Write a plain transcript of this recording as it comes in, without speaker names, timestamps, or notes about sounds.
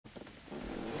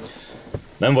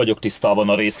Nem vagyok tisztában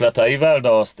a részleteivel, de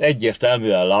azt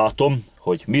egyértelműen látom,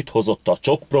 hogy mit hozott a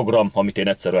CSOK program, amit én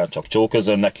egyszerűen csak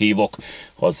csóközönnek hívok,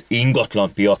 az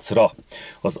ingatlan piacra.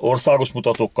 Az országos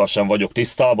mutatókkal sem vagyok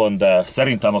tisztában, de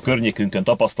szerintem a környékünkön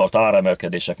tapasztalt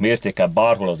áremelkedések mértéke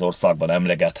bárhol az országban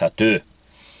emlegethető.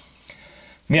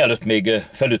 Mielőtt még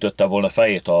felütötte volna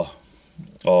fejét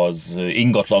az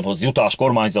ingatlanhoz jutás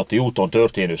kormányzati úton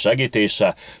történő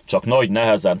segítése, csak nagy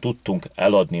nehezen tudtunk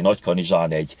eladni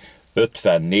Nagykanizsán egy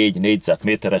 54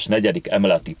 négyzetméteres negyedik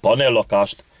emeleti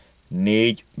panellakást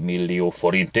 4 millió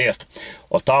forintért.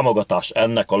 A támogatás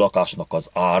ennek a lakásnak az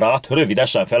árát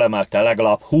rövidesen felemelte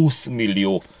legalább 20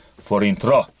 millió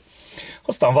forintra.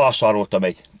 Aztán vásároltam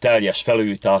egy teljes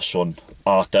felújításon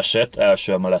átesett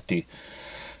első emeleti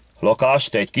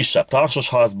lakást egy kisebb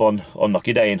társasházban, annak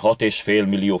idején 6,5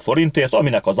 millió forintért,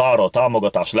 aminek az ára a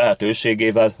támogatás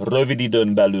lehetőségével rövid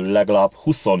időn belül legalább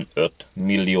 25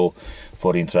 millió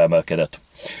forintra emelkedett.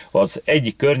 Az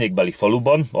egyik környékbeli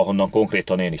faluban, ahonnan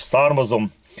konkrétan én is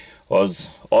származom, az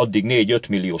addig 4-5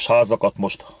 milliós házakat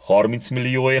most 30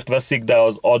 millióért veszik, de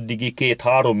az addigi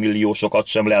 2-3 milliósokat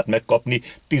sem lehet megkapni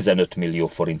 15 millió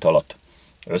forint alatt.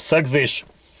 Összegzés: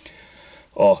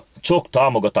 a CSOK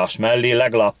támogatás mellé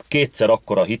legalább kétszer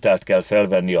akkora hitelt kell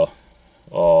felvenni a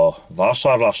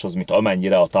vásárláshoz, mint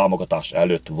amennyire a támogatás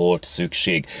előtt volt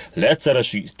szükség.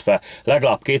 Leegyszerűsítve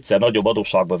legalább kétszer nagyobb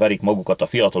adósságba verik magukat a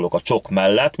fiatalok a CSOK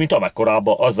mellett, mint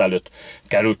amekkorába azelőtt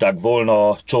kerültek volna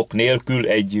a CSOK nélkül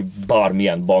egy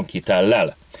bármilyen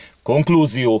bankhitellel.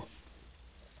 Konklúzió: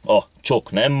 a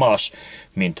CSOK nem más,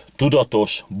 mint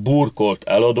tudatos, burkolt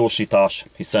eladósítás,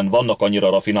 hiszen vannak annyira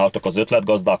rafináltak az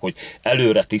ötletgazdák, hogy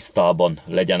előre tisztában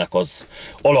legyenek az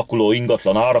alakuló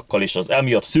ingatlan árakkal és az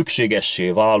emiatt szükségessé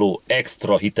váló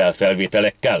extra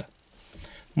hitelfelvételekkel.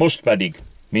 Most pedig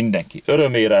mindenki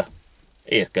örömére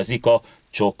érkezik a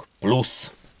CSOK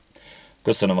plusz.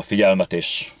 Köszönöm a figyelmet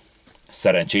és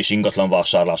szerencsés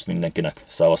ingatlanvásárlást mindenkinek.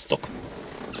 Szevasztok!